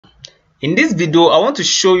In this video, I want to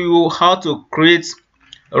show you how to create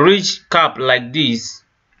a ridge cap like this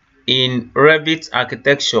in Revit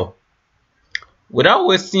architecture. Without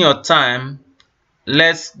wasting your time,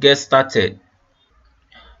 let's get started.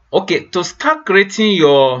 Okay, to start creating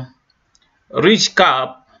your ridge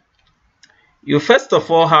cap, you first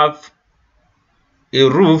of all have a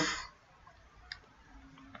roof,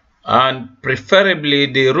 and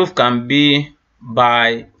preferably the roof can be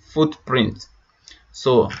by footprint.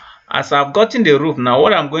 So as I've gotten the roof, now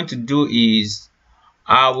what I'm going to do is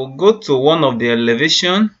I will go to one of the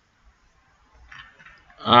elevation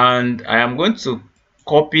and I am going to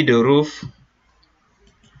copy the roof.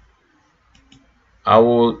 I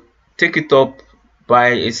will take it up by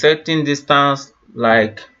a certain distance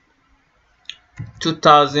like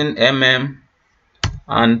 2000 mm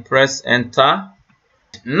and press enter.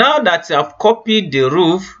 Now that you have copied the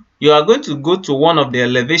roof, you are going to go to one of the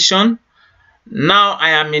elevation. Now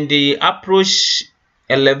I am in the approach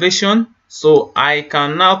elevation, so I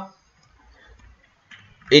can now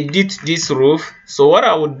edit this roof. So what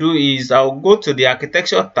I will do is I will go to the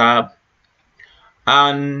architecture tab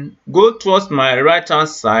and go towards my right hand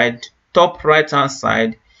side, top right hand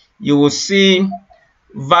side. You will see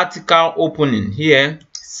vertical opening here.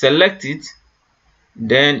 Select it,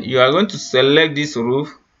 then you are going to select this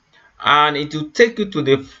roof and it will take you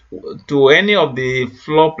to any of the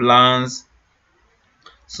floor plans.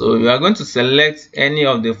 So you are going to select any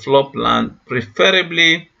of the floor plan.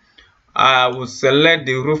 Preferably I will select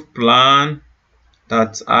the roof plan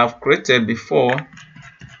that I've created before.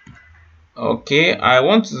 Okay, I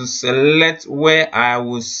want to select where I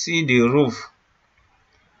will see the roof.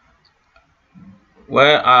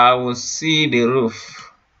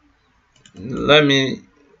 Let me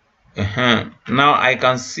now I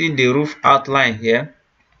can see the roof outline here.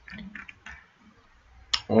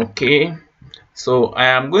 Okay, so I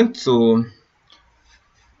am going to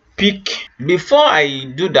pick. Before I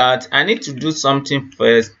do that, I need to do something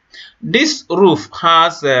first. This roof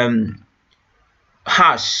has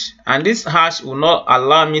hash, and this hash will not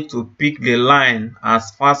allow me to pick the line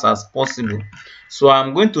as fast as possible. So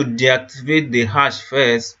I'm going to deactivate the hash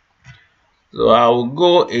first. So I will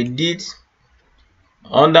go edit,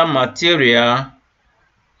 under material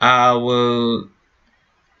I will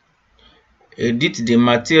edit the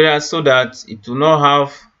material so that it will not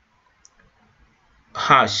have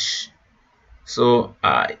hash. So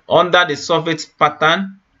under the surface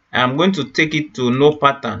pattern, I am going to take it to no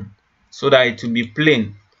pattern so that it will be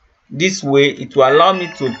plain. This way it will allow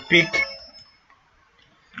me to pick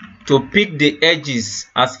the edges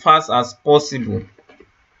as fast as possible.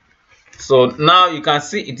 So now you can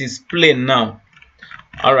see it is plain now.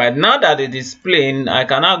 All right, now that it is plain, I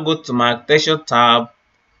can now go to my architecture tab,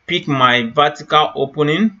 pick my vertical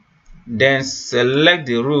opening, then select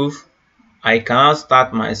the roof. I can now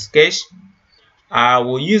start my sketch. I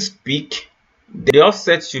will use pick. The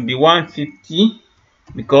offset should be 150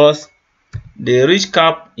 because the ridge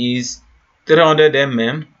cap is 300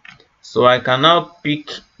 mm. So I can now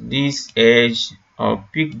pick this edge, or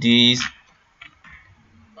pick this.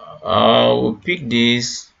 I will pick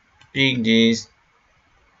this, pick this.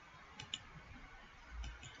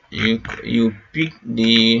 You pick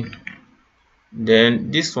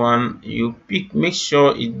then this one you pick. Make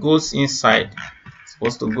sure it goes inside. It's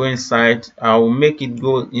supposed to go inside. I will make it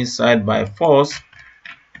go inside by force.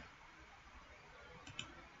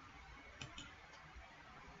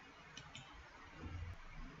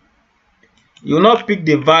 You will not pick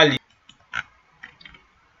the value,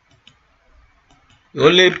 you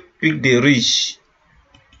only pick the ridge.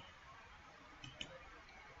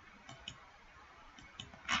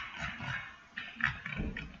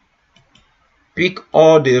 Pick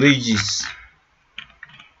all the ridges.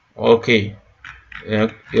 Okay, you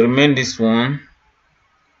remain this one.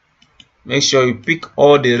 Make sure you pick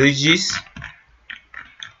all the ridges.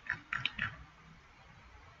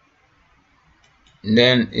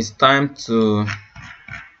 Then it's time to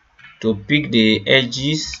pick the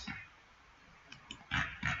edges.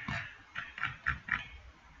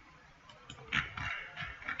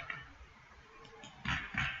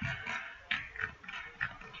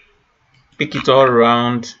 Pick it all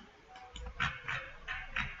around.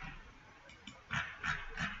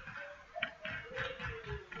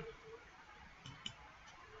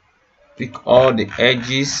 Pick all the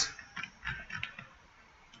edges.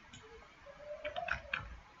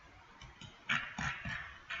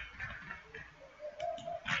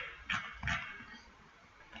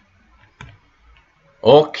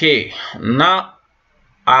 Okay, now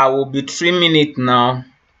I will be trimming it now,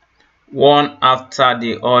 one after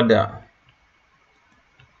the other.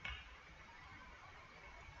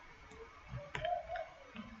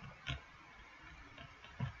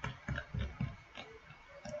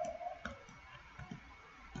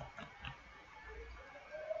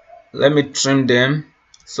 let me trim them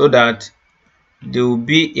so that there will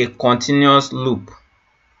be a continuous loop.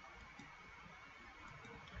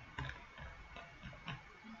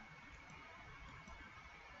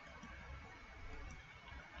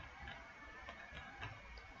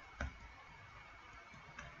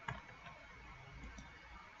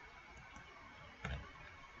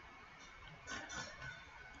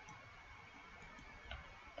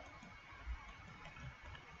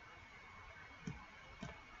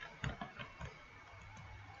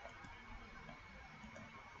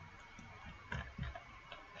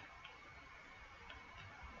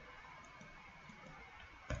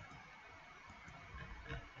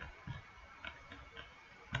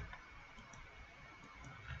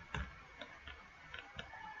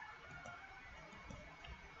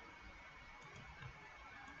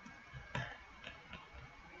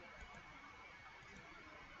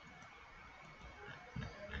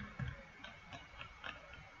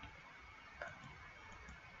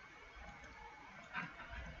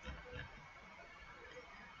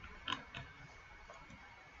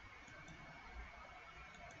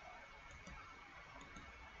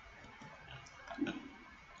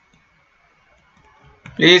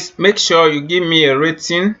 Please make sure you give me a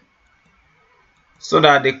rating so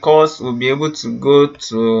that the course will be able to go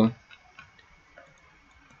to.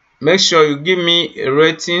 Make sure you give me a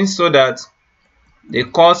rating so that the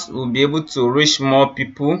course will be able to reach more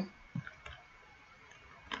people,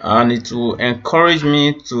 and it will encourage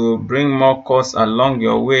me to bring more course along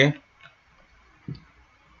your way.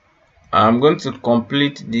 I'm going to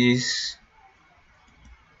complete this.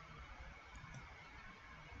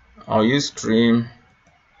 I'll use trim.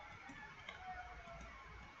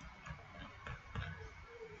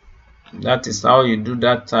 That is how you do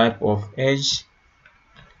that type of edge.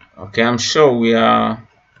 Okay, I'm sure we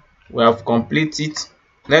have completed.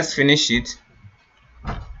 Let's finish it.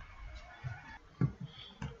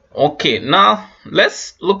 Okay, now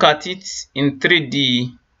let's look at it in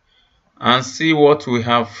 3D and see what we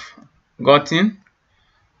have gotten.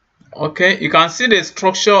 Okay, you can see the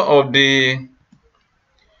structure of the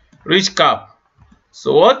ridge cap.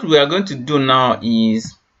 So what we are going to do now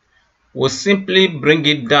is we'll simply bring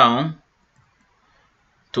it down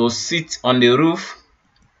to sit on the roof.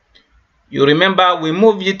 You remember we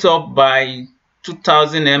moved it up by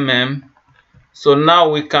 2000 mm, so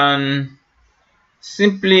now we can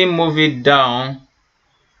simply move it down,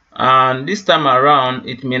 and this time around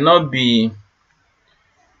it may not be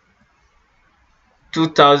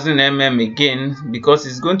 2000 mm again because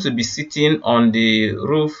it's going to be sitting on the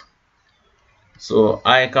roof. So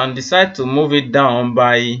I can decide to move it down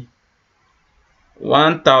by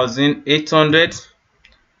 1800,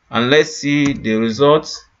 and let's see the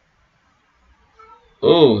results.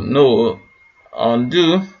 Oh no,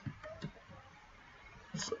 undo.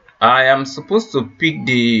 I am supposed to pick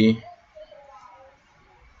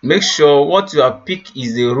make sure what you have picked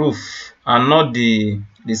is the roof and not the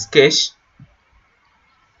sketch.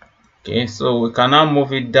 Okay, so we can now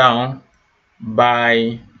move it down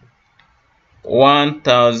by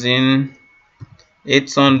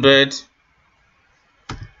 1800.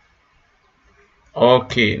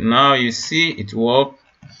 Okay, now you see it work.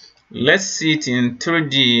 Let's see it in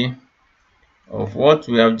 3D of what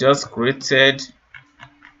we have just created.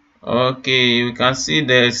 Okay, we can see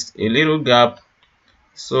there's a little gap,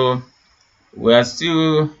 so we are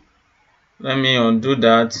still, let me undo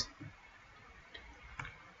that,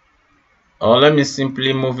 or let me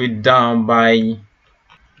simply move it down by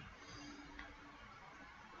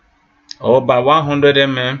 100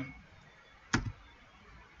 mm.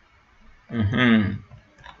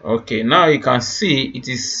 Okay, now you can see it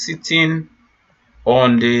is sitting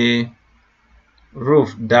on the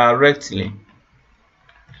roof directly.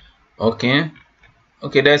 Okay,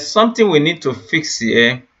 there's something we need to fix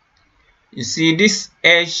here. You see, this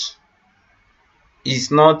edge is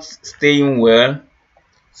not staying well,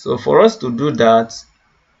 so for us to do that,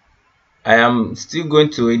 I am still going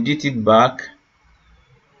to edit it back,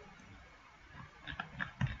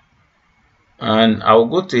 and I'll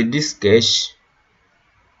go to edit sketch,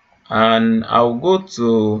 and I'll go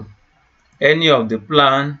to any of the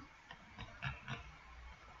plan,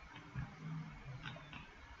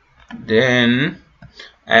 then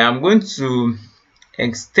I am going to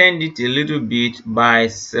extend it a little bit by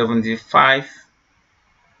 75,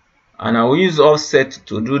 and I will use offset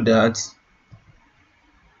to do that.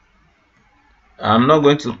 I'm not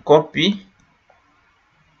going to copy.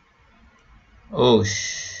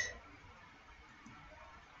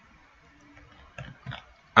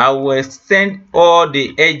 I will extend all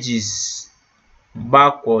the edges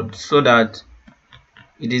backward so that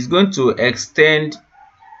it is going to extend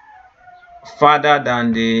farther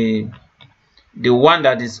than the one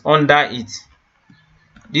that is under it.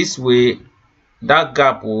 This way that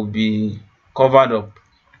gap will be covered up.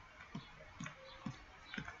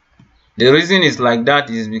 The reason is like that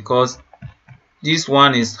is because this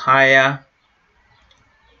one is higher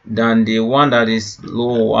than the one that is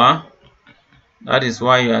lower. That is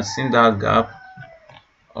why you are seeing that gap.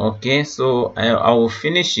 Okay, so I will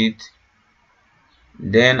finish it.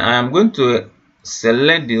 Then I am going to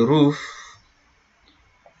select the roof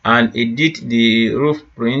and edit the roof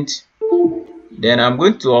print. Then I'm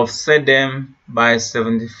going to offset them by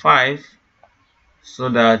 75 so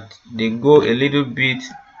that they go a little bit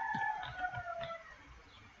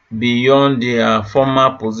beyond their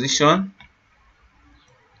former position,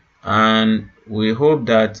 and we hope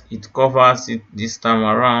that it covers it this time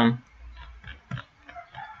around.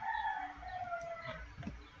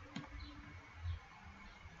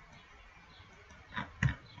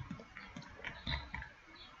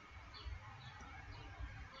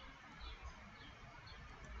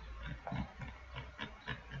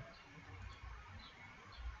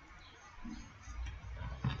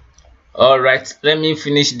 All right, let me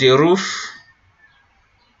finish the roof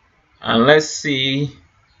and let's see.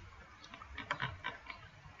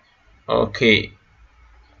 Okay,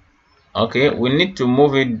 we need to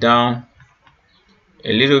move it down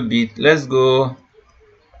a little bit. Let's go.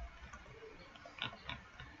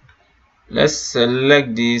 Let's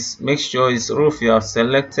select this. Make sure it's roof you have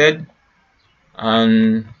selected,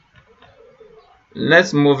 and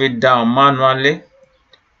let's move it down manually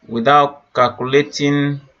without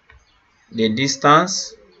calculating the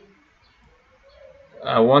distance.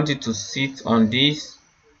 I want it to sit on this,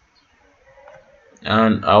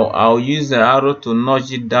 and I'll use the arrow to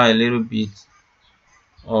nudge it down a little bit.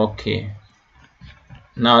 Okay,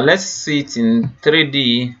 now let's see it in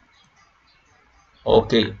 3D.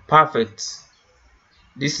 Okay, perfect.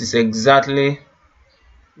 This is exactly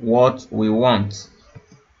what we want.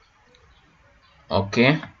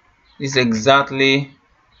 Okay, this is exactly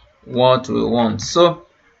what we want. So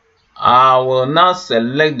I will now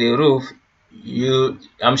select the roof.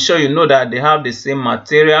 I'm sure you know that they have the same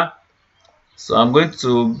material, so I'm going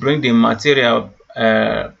to bring the material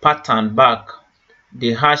pattern back,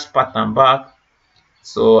 the hash pattern back.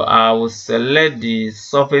 So I will select the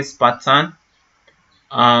surface pattern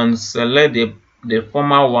and select the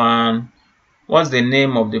former one. What's the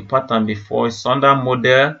name of the pattern before? It's under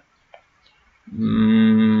model,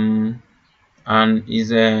 and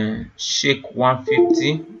is a shake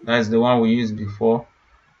 150. That's the one we used before,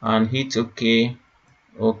 and hit OK,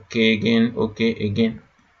 OK again, OK again.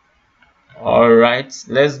 All right,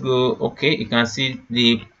 let's go. Okay, you can see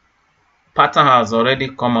the pattern has already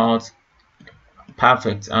come out.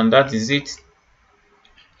 Perfect, and that is it.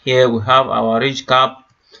 Here we have our ridge cap.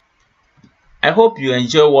 I hope you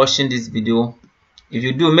enjoy watching this video. If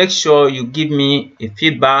you do, make sure you give me a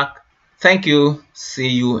feedback. Thank you. See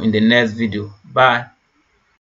you in the next video. Bye.